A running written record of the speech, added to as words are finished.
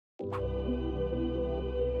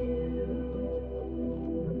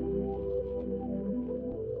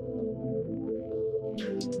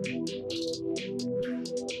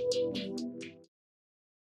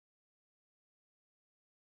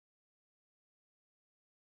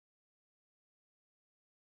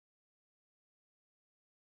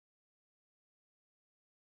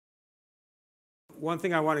One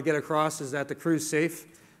thing I want to get across is that the crew's safe.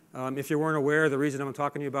 If you weren't aware, the reason I'm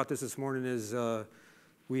talking to you about this morning is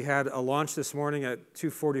we had a launch this morning at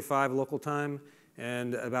 2:45 local time,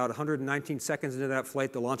 and about 119 seconds into that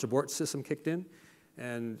flight, the launch abort system kicked in.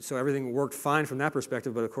 And so everything worked fine from that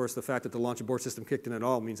perspective, but of course the fact that the launch abort system kicked in at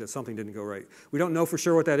all means that something didn't go right. We don't know for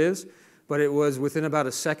sure what that is, but it was within about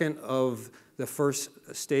a second of the first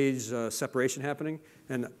stage separation happening.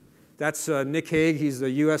 And that's Nick Hague. He's the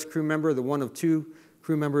U.S. crew member, the one of two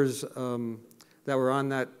crew members that were on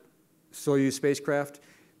that Soyuz spacecraft.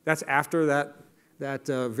 That's after that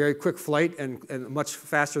very quick flight and much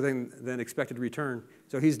faster than expected return.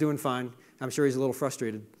 So he's doing fine. I'm sure he's a little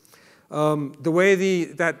frustrated. The way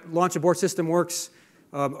that launch abort system works,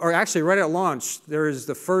 or actually right at launch, there is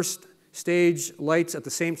the first stage lights at the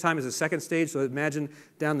same time as the second stage. So imagine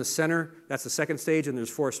down the center, that's the second stage, and there's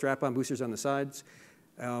 4 strap-on boosters on the sides.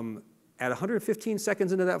 At 115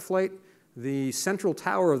 seconds into that flight, the central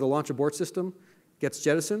tower of the launch abort system gets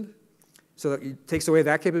jettisoned. So it takes away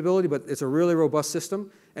that capability, but it's a really robust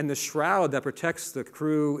system. And the shroud that protects the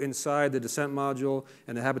crew inside the descent module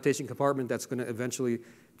and the habitation compartment that's going to eventually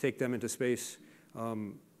take them into space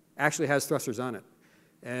actually has thrusters on it.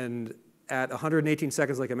 And at 118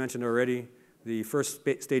 seconds, like I mentioned already, the first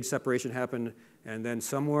stage separation happened, and then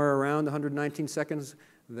somewhere around 119 seconds,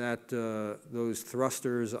 that those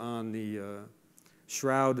thrusters on the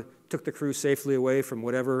shroud took the crew safely away from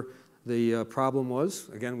whatever the problem was.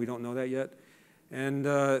 Again, we don't know that yet. And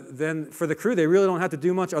then for the crew, they really don't have to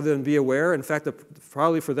do much other than be aware. In fact,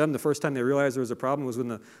 probably for them, the first time they realized there was a problem was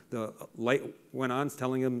when the light went on,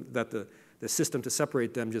 telling them that the system to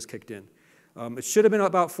separate them just kicked in. It should have been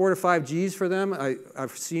about 4 to 5 Gs for them.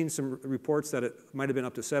 I've seen some reports that it might have been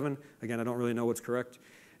up to 7. Again, I don't really know what's correct.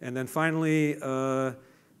 And then finally,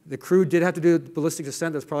 the crew did have to do ballistic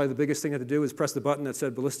descent. That's probably the biggest thing they had to do, is press the button that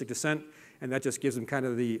said ballistic descent, and that just gives them kind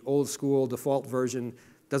of the old school default version.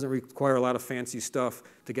 Doesn't require a lot of fancy stuff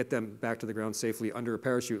to get them back to the ground safely under a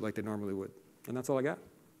parachute like they normally would. And that's all I got.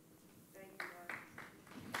 Thank you, Mark.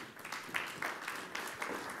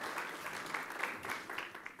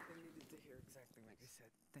 They needed to hear exactly what you said.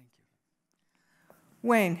 Thank you.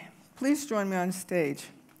 Wayne, please join me on stage.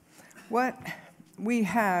 What we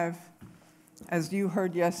have, as you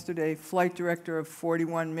heard yesterday, flight director of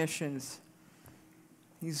 41 missions.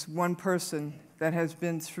 He's one person that has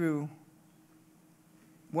been through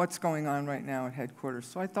what's going on right now at headquarters.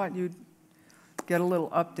 So I thought you'd get a little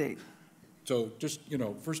update. So just,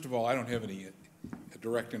 first of all, I don't have any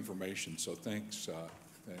direct information, so thanks,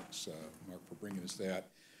 Mark, for bringing us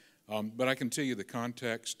that. But I can tell you the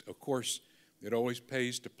context. Of course, it always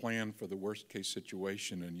pays to plan for the worst-case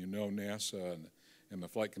situation, and NASA and the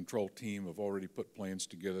flight control team have already put plans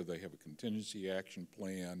together. They have a contingency action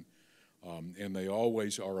plan, and they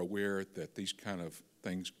always are aware that these kind of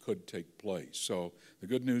things could take place. So the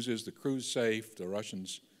good news is the crew's safe. The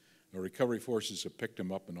Russians, the recovery forces have picked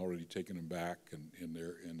them up and already taken them back, and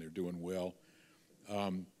they're doing well.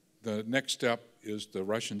 The next step is the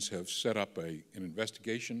Russians have set up an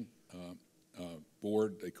investigation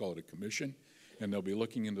board. They call it a commission, and they'll be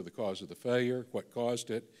looking into the cause of the failure, what caused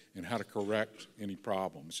it, and how to correct any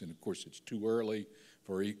problems. And of course, it's too early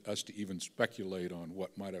for us to even speculate on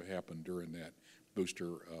what might have happened during that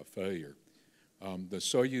booster failure. The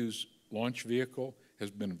Soyuz launch vehicle has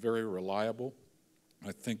been very reliable.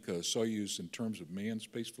 I think Soyuz, in terms of manned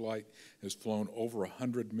spaceflight, has flown over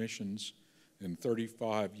 100 missions in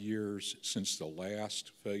 35 years since the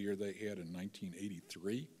last failure they had in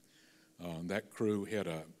 1983. That crew had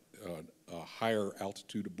a higher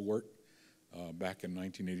altitude abort back in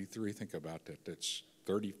 1983. Think about that. That's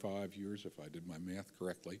 35 years, if I did my math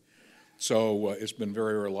correctly. So it's been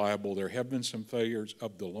very reliable. There have been some failures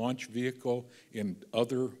of the launch vehicle in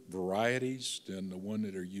other varieties than the one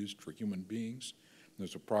that are used for human beings.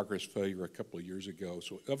 There's a progress failure a couple of years ago.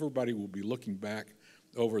 So everybody will be looking back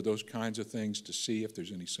over those kinds of things to see if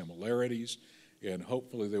there's any similarities, and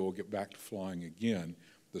hopefully they will get back to flying again.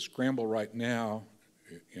 The scramble right now,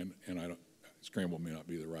 and scramble may not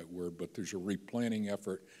be the right word, but there's a replanning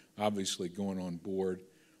effort obviously going on board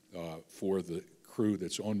for the crew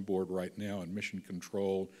that's on board right now in mission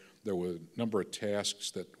control. There were a number of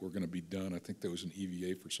tasks that were going to be done. I think there was an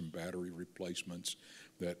EVA for some battery replacements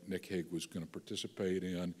that Nick Hague was going to participate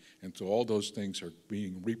in. And so all those things are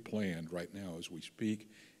being replanned right now as we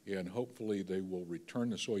speak. And hopefully they will return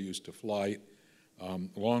the Soyuz to flight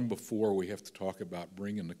long before we have to talk about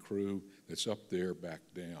bringing the crew that's up there back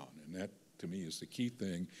down. And that, to me, is the key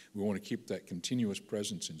thing. We want to keep that continuous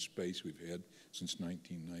presence in space we've had since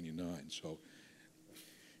 1999. So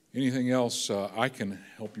anything else I can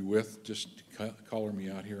help you with, just collar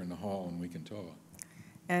me out here in the hall and we can talk.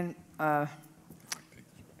 And,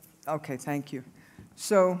 okay, thank you.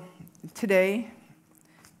 So today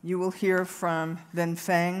you will hear from Then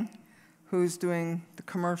Feng, who's doing the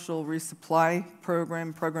commercial resupply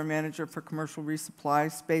program manager for commercial resupply,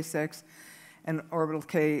 SpaceX, and Orbital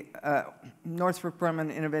K. Northrop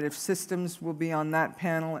Grumman Innovative Systems will be on that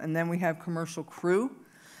panel. And then we have commercial crew,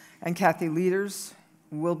 and Kathy Leaders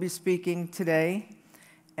will be speaking today.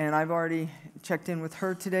 And I've already checked in with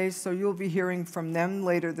her today, so you'll be hearing from them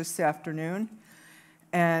later this afternoon.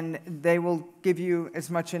 And they will give you as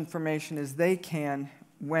much information as they can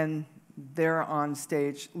when they're on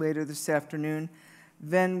stage later this afternoon.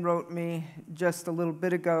 Ven wrote me just a little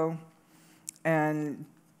bit ago, and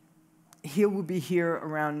he will be here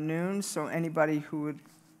around noon, so anybody who would,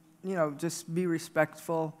 just be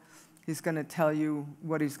respectful. He's going to tell you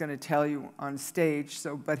what he's going to tell you on stage,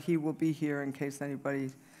 but he will be here in case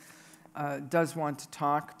anybody does want to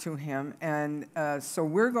talk to him. And so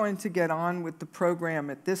we're going to get on with the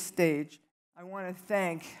program at this stage. I want to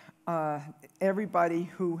thank everybody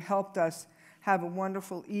who helped us have a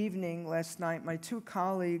wonderful evening last night. My two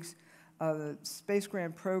colleagues, the Space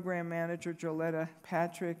Grant Program Manager, Joletta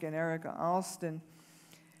Patrick, and Erica Alston,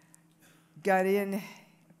 got in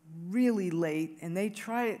really late, and they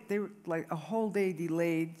were like a whole day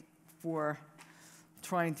delayed for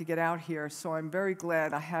trying to get out here. So I'm very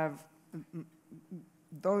glad I have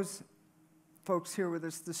those folks here with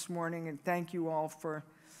us this morning, and thank you all for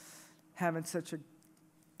having such an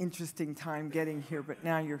interesting time getting here, but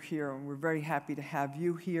now you're here, and we're very happy to have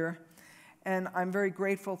you here. And I'm very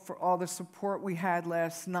grateful for all the support we had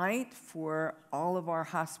last night for all of our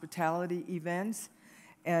hospitality events.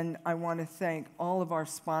 And I want to thank all of our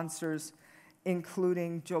sponsors,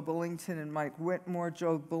 including Joe Bullington and Mike Whitmore.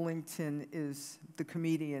 Joe Bullington is the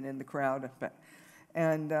comedian in the crowd.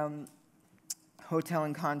 And Hotel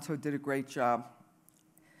Encanto did a great job.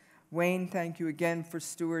 Wayne, thank you again for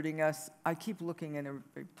stewarding us. I keep looking at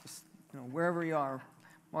just, wherever you are,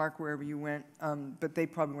 Mark, wherever you went, but they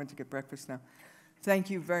probably went to get breakfast now. Thank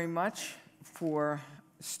you very much for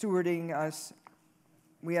stewarding us.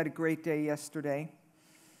 We had a great day yesterday.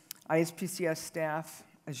 ISPCS staff,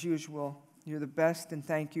 as usual, you're the best, and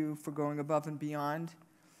thank you for going above and beyond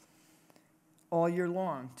all year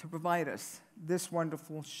long to provide us this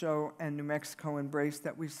wonderful show and New Mexico Embrace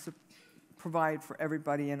that we provide for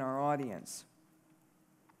everybody in our audience.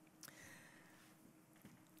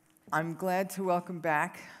 I'm glad to welcome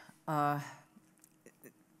back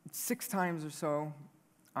 6 times or so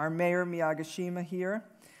our Mayor Miyagishima here.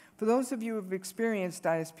 For those of you who have experienced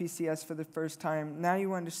ISPCS for the first time, now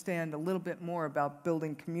you understand a little bit more about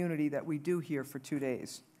building community that we do here for 2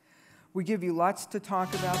 days. We give you lots to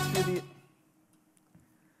talk about through the...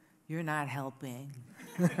 You're not helping.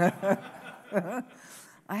 I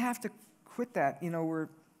have to quit that. We're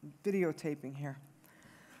videotaping here.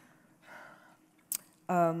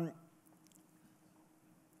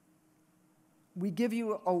 We give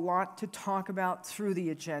you a lot to talk about through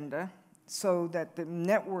the agenda, so that the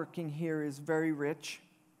networking here is very rich.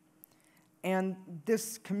 And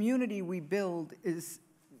this community we build is,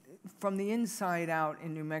 from the inside out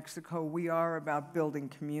in New Mexico, we are about building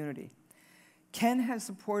community. Ken has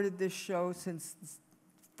supported this show since the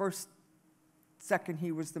first second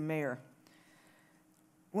he was the mayor.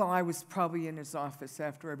 Well, I was probably in his office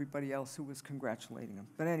after everybody else who was congratulating him.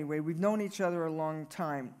 But anyway, we've known each other a long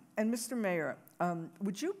time. And Mr. Mayor,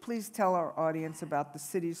 would you please tell our audience about the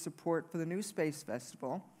city's support for the New Space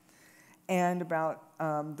Festival and about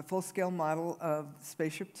the full-scale model of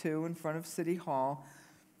Spaceship Two in front of City Hall?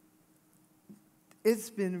 It's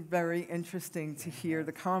been very interesting to hear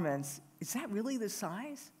the comments. Is that really the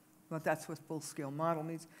size? Well, that's what full-scale model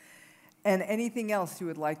means. And anything else you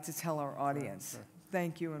would like to tell our audience? Sure.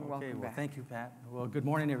 Thank you and welcome back. Thank you, Pat. Well, good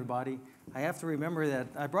morning, everybody. I have to remember that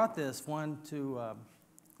I brought this one to, I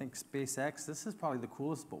think, SpaceX. This is probably the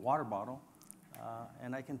coolest water bottle.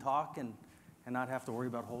 And I can talk and not have to worry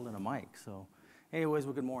about holding a mic. So anyways,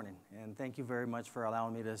 well, good morning. And thank you very much for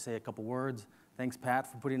allowing me to say a couple words. Thanks, Pat,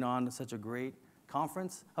 for putting on such a great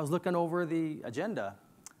conference. I was looking over the agenda.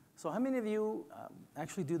 So how many of you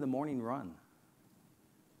actually do the morning run?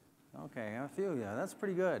 Okay, a few, yeah, that's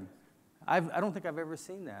pretty good. I don't think I've ever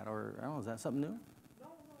seen that, or I don't know, is that something new? No.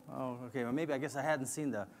 Oh, okay, well maybe I guess I hadn't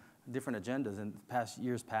seen the different agendas in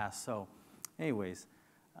years past. So anyways,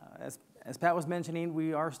 as Pat was mentioning,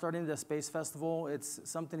 we are starting the Space Festival. It's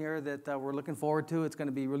something here that we're looking forward to. It's going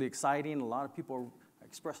to be really exciting. A lot of people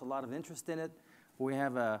express a lot of interest in it. We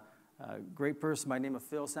have a great person by the name of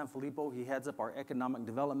Phil Sanfilippo. He heads up our Economic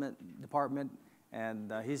Development Department,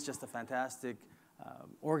 and he's just a fantastic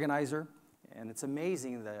organizer. And it's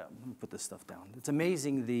amazing let me put this stuff down. It's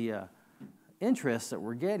amazing the interest that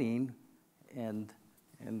we're getting, and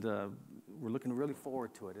we're looking really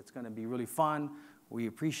forward to it. It's going to be really fun. We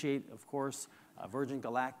appreciate, of course, Virgin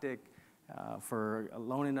Galactic for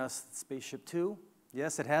loaning us Spaceship Two.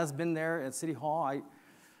 Yes, it has been there at City Hall.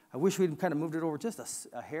 I wish we'd kind of moved it over just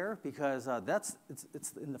a hair, because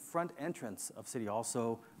it's in the front entrance of City Hall,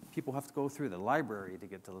 so people have to go through the library to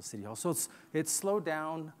get to the City Hall. So it's slowed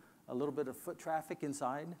down a little bit of foot traffic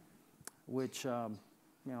inside, which they're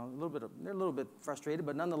a little bit frustrated,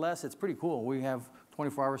 but nonetheless, it's pretty cool. We have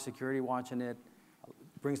 24-hour security watching it.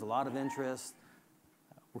 It brings a lot of interest.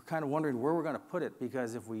 We're kind of wondering where we're going to put it,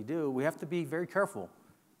 because if we do, we have to be very careful,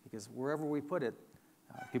 because wherever we put it,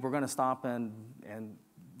 people are going to stop, and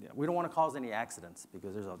we don't want to cause any accidents,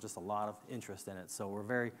 because there's just a lot of interest in it. So we're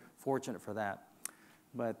very fortunate for that.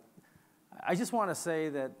 But I just want to say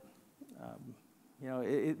that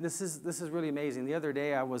this is really amazing. The other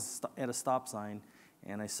day I was at a stop sign,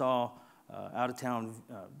 and I saw out-of-town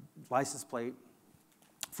license plate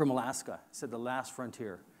from Alaska. It said the last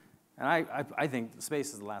frontier. And I think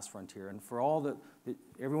space is the last frontier. And for all that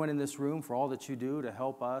everyone in this room, for all that you do to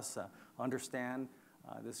help us understand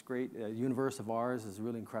this great universe of ours is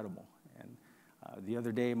really incredible. And the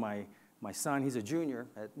other day, my son, he's a junior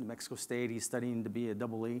at New Mexico State. He's studying to be a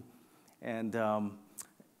double E. And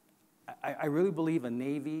I really believe a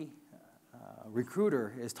Navy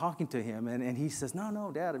recruiter is talking to him, and he says,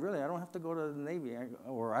 no, Dad, really, I don't have to go to the Navy,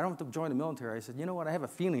 or I don't have to join the military. I said, you know what, I have a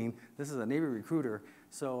feeling this is a Navy recruiter.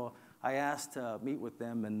 So I asked to meet with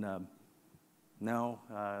them, and no,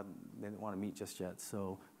 they didn't want to meet just yet.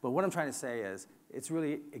 But what I'm trying to say is, it's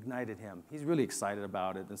really ignited him. He's really excited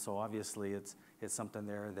about it, and so obviously it's something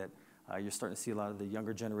there that you're starting to see a lot of the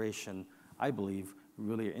younger generation, I believe,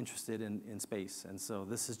 really are interested in space. And so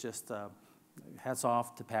this is just hats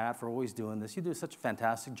off to Pat for always doing this. You do such a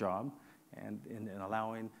fantastic job and in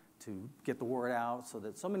allowing to get the word out so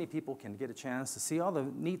that so many people can get a chance to see all the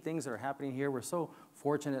neat things that are happening here. We're so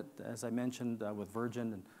fortunate, as I mentioned, with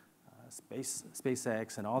Virgin and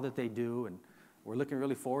SpaceX and all that they do, and we're looking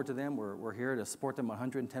really forward to them. We're here to support them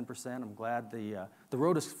 110%. I'm glad the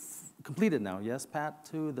road is completed now. Yes, Pat,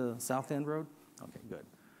 to the South End Road? Okay, good.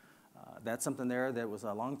 That's something there that was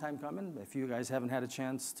a long time coming. If you guys haven't had a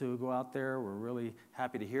chance to go out there, we're really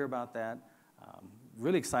happy to hear about that.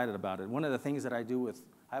 Really excited about it. One of the things that I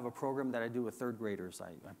have a program that I do with third graders.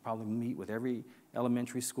 I probably meet with every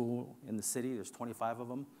elementary school in the city. There's 25 of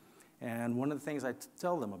them. And one of the things I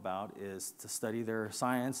tell them about is to study their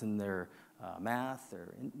science and their math.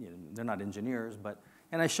 They're not engineers,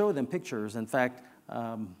 and I show them pictures. In fact,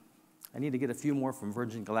 I need to get a few more from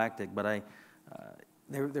Virgin Galactic, but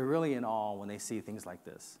they're really in awe when they see things like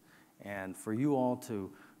this. And for you all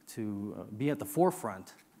to be at the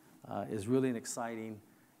forefront is really an exciting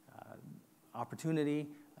opportunity.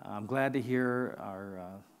 I'm glad to hear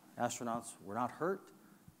our astronauts were not hurt,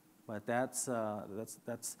 but that's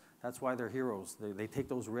why they're heroes. They take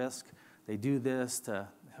those risks. They do this to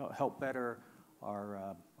help better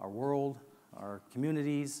our world, our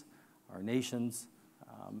communities, our nations,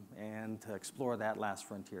 and to explore that last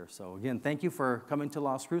frontier. So again, thank you for coming to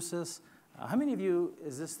Las Cruces. How many of you,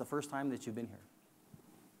 is this the first time that you've been here?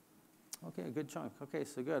 Okay, a good chunk. Okay,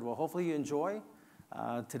 so good. Well, hopefully you enjoy.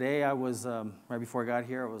 Today I was, right before I got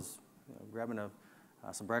here, I was grabbing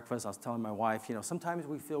some breakfast. I was telling my wife, sometimes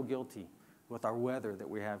we feel guilty with our weather that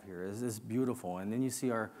we have here. It's beautiful. And then you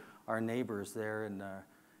see our neighbors there in the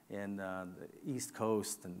East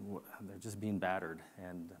Coast, and they're just being battered.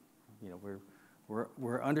 And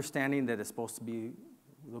we're understanding that it's supposed to be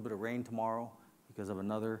a little bit of rain tomorrow because of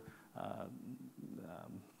another, I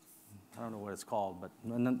don't know what it's called, but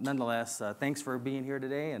nonetheless, thanks for being here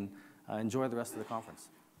today, and enjoy the rest of the conference.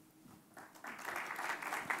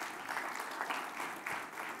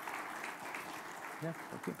 Yeah,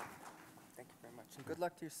 thank you. Thank you very much, and good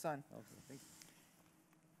luck to your son. Okay, thank you.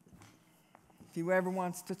 If he ever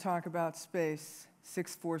wants to talk about space,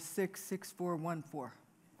 646-6414.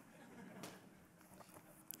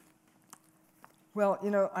 Well,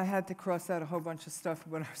 I had to cross out a whole bunch of stuff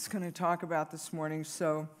what I was going to talk about this morning,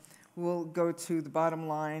 so we'll go to the bottom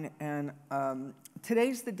line. And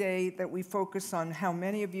today's the day that we focus on how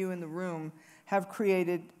many of you in the room have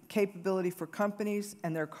created capability for companies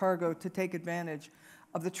and their cargo to take advantage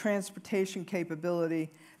of the transportation capability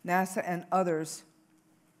NASA and others,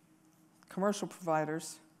 commercial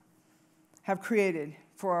providers, have created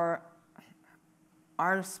for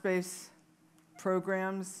our space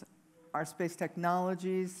programs, our space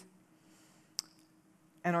technologies,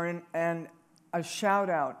 and a shout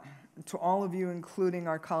out to all of you, including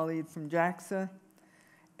our colleague from JAXA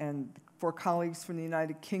and 4 colleagues from the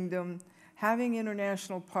United Kingdom, having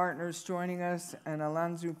international partners joining us, and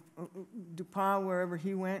Alain Dupin, wherever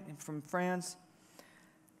he went, from France.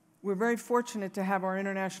 We're very fortunate to have our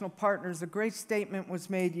international partners. A great statement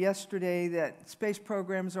was made yesterday that space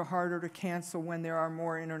programs are harder to cancel when there are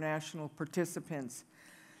more international participants.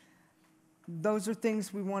 Those are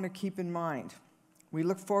things we want to keep in mind. We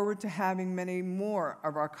look forward to having many more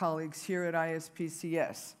of our colleagues here at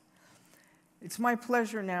ISPCS. It's my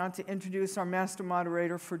pleasure now to introduce our master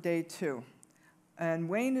moderator for day 2. And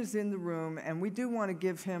Wayne is in the room, and we do want to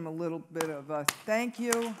give him a little bit of a thank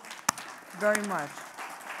you very much.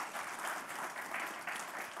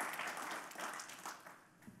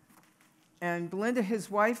 And Belinda, his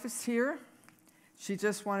wife, is here. She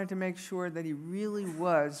just wanted to make sure that he really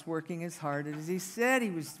was working as hard as he said he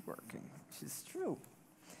was working, which is true.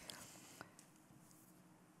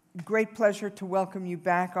 Great pleasure to welcome you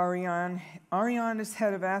back, Ariane. Ariane is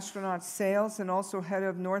head of astronaut sales and also head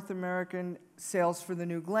of North American sales for the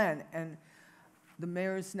New Glenn. And the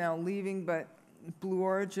mayor is now leaving, but Blue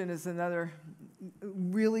Origin is another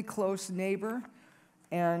really close neighbor.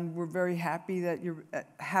 And we're very happy that you're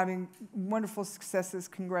having wonderful successes.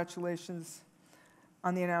 Congratulations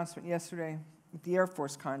on the announcement yesterday with the Air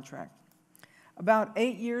Force contract. About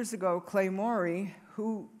 8 years ago, Clay Morey,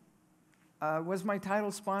 who was my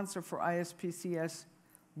title sponsor for ISPCS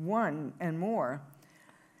 1 and more,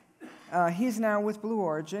 he's now with Blue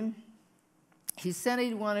Origin. He said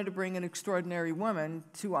he wanted to bring an extraordinary woman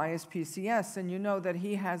to ISPCS, and you know that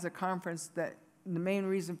he has a conference that the main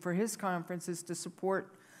reason for his conference is to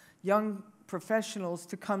support young professionals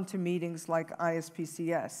to come to meetings like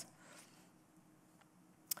ISPCS.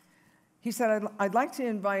 He said, I'd like to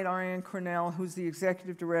invite Ariane Cornell, who's the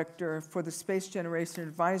executive director for the Space Generation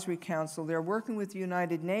Advisory Council. They're working with the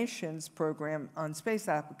United Nations program on space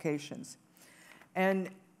applications. And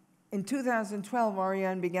in 2012,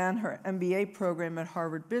 Ariane began her MBA program at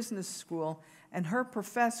Harvard Business School, and her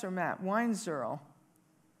professor, Matt Weinzierl,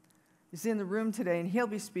 is in the room today, and he'll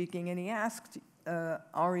be speaking, and he asked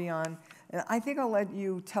Ariane, and I think I'll let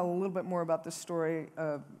you tell a little bit more about the story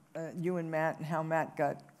of you and Matt and how Matt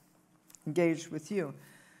got engaged with you.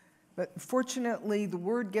 But fortunately, the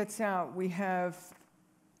word gets out. We have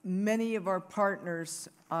many of our partners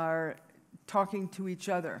are talking to each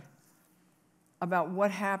other about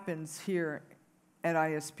what happens here at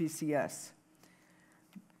ISPCS.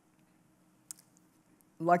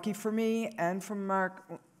 Lucky for me and for Mark,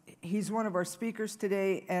 he's one of our speakers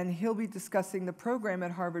today, and he'll be discussing the program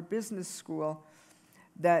at Harvard Business School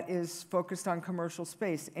that is focused on commercial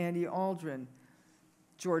space. Andy Aldrin,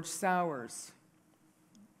 George Sowers,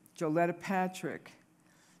 Joletta Patrick,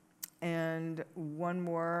 and one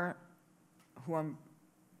more who I'm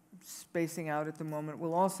spacing out at the moment.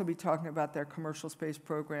 We'll also be talking about their commercial space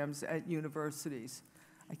programs at universities.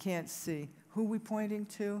 I can't see. Who are we pointing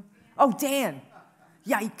to? Oh, Dan!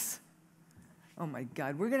 Yikes! Oh my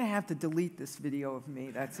God, we're gonna have to delete this video of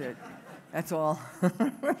me. That's it. That's all.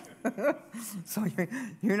 So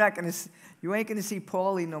you ain't gonna see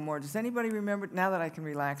Paulie no more. Does anybody remember? Now that I can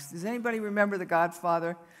relax, does anybody remember The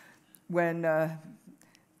Godfather when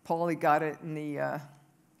Paulie got it in the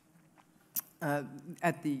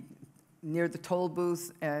near the toll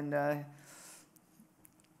booth, and the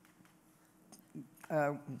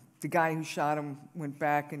guy who shot him went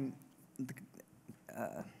back, and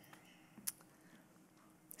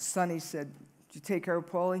Sonny said, "Did you take care of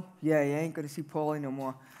Paulie?" "Yeah, you ain't going to see Paulie no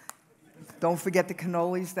more." Don't forget the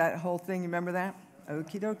cannolis, that whole thing. You remember that?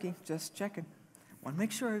 Okie dokie, just checking. Want to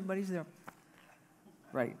make sure everybody's there.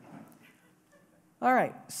 Right. All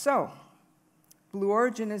right, so Blue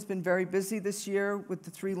Origin has been very busy this year with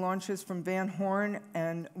the 3 launches from Van Horn,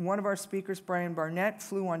 and one of our speakers, Brian Barnett,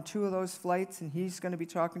 flew on 2 of those flights, and he's going to be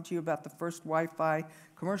talking to you about the first Wi-Fi,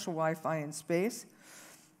 commercial Wi-Fi in space.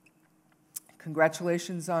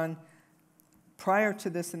 Congratulations on, prior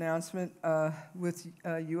to this announcement, with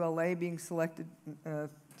ULA being selected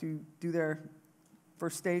to do their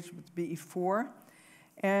first stage with BE4,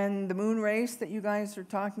 and the moon race that you guys are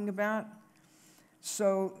talking about.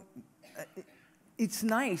 So it's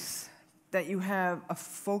nice that you have a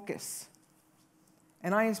focus.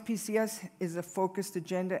 And ISPCS is a focused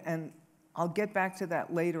agenda, and I'll get back to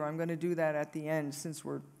that later. I'm going to do that at the end since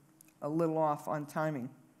we're a little off on timing.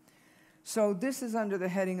 So this is under the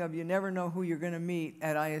heading of you never know who you're going to meet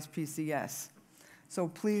at ISPCS. So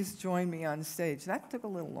please join me on stage. That took a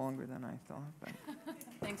little longer than I thought. But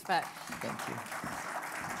Thanks, Pat. thank you.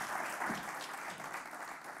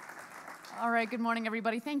 All right, good morning,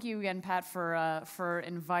 everybody. Thank you again, Pat, for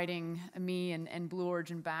inviting me and Blue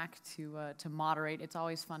Origin back to moderate. It's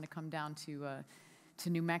always fun to come down to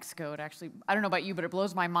New Mexico. It actually, I don't know about you, but it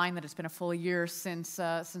blows my mind that it's been a full year since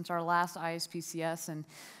our last ISPCS, and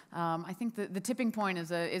I think the tipping point is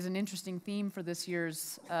an interesting theme for this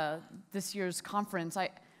year's conference.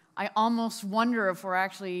 I almost wonder if we're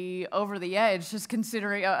actually over the edge, just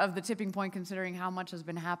considering of the tipping point, considering how much has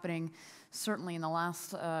been happening, certainly in the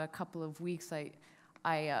last couple of weeks.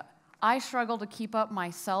 I struggle to keep up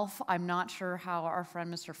myself. I'm not sure how our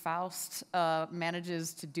friend Mr. Faust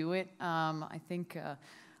manages to do it. I think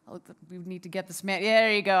we need to get this man. Yeah,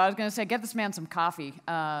 there you go. I was going to say, get this man some coffee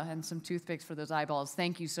and some toothpicks for those eyeballs.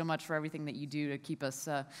 Thank you so much for everything that you do to keep us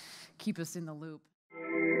in the loop.